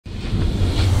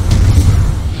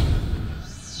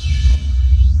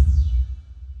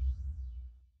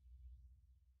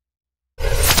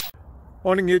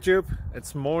Morning YouTube,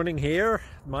 it's morning here.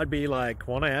 It might be like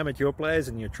 1 a.m. at your place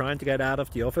and you're trying to get out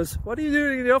of the office. What are you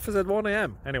doing in the office at 1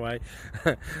 a.m? Anyway,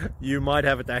 you might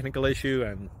have a technical issue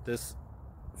and this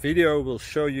video will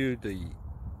show you the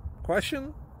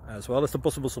question as well as the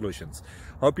possible solutions.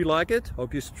 Hope you like it,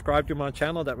 hope you subscribe to my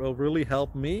channel. That will really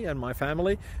help me and my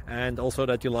family, and also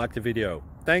that you like the video.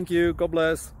 Thank you, God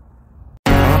bless.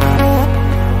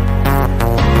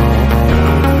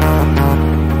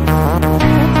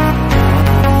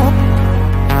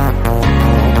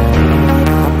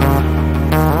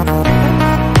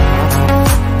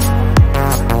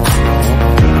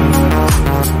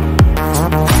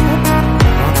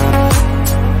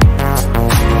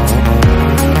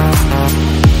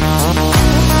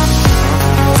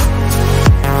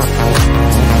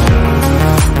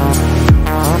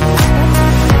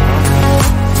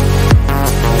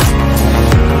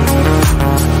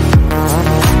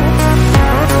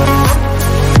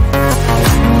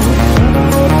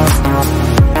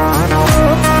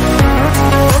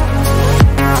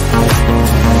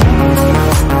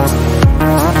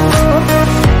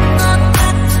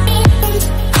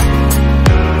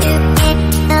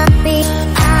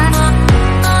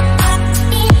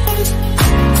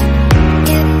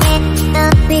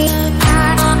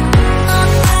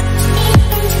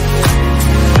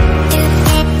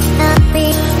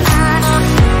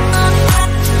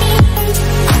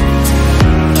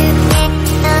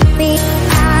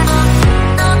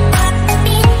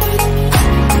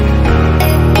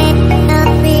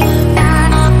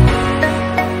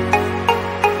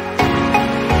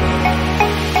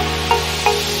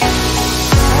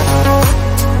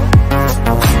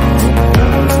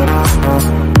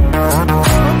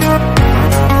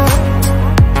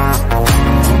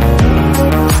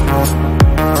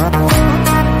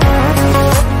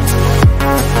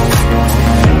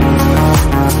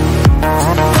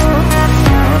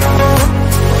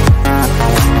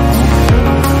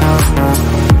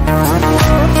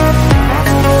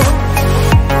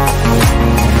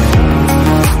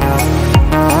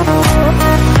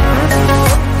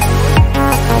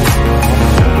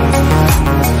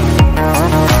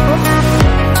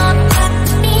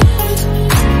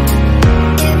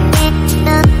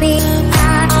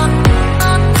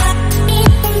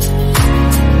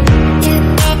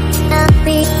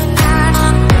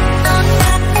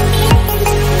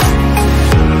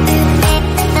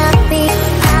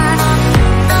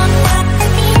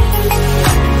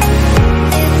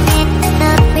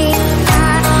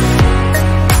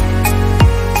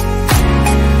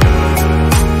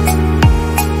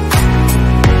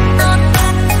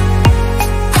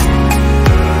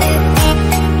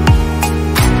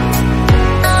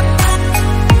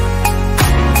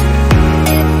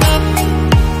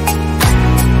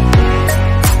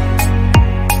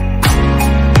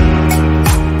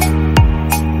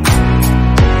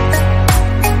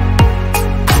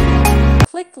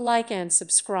 Click like and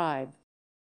subscribe.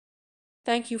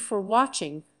 Thank you for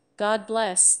watching. God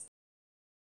bless.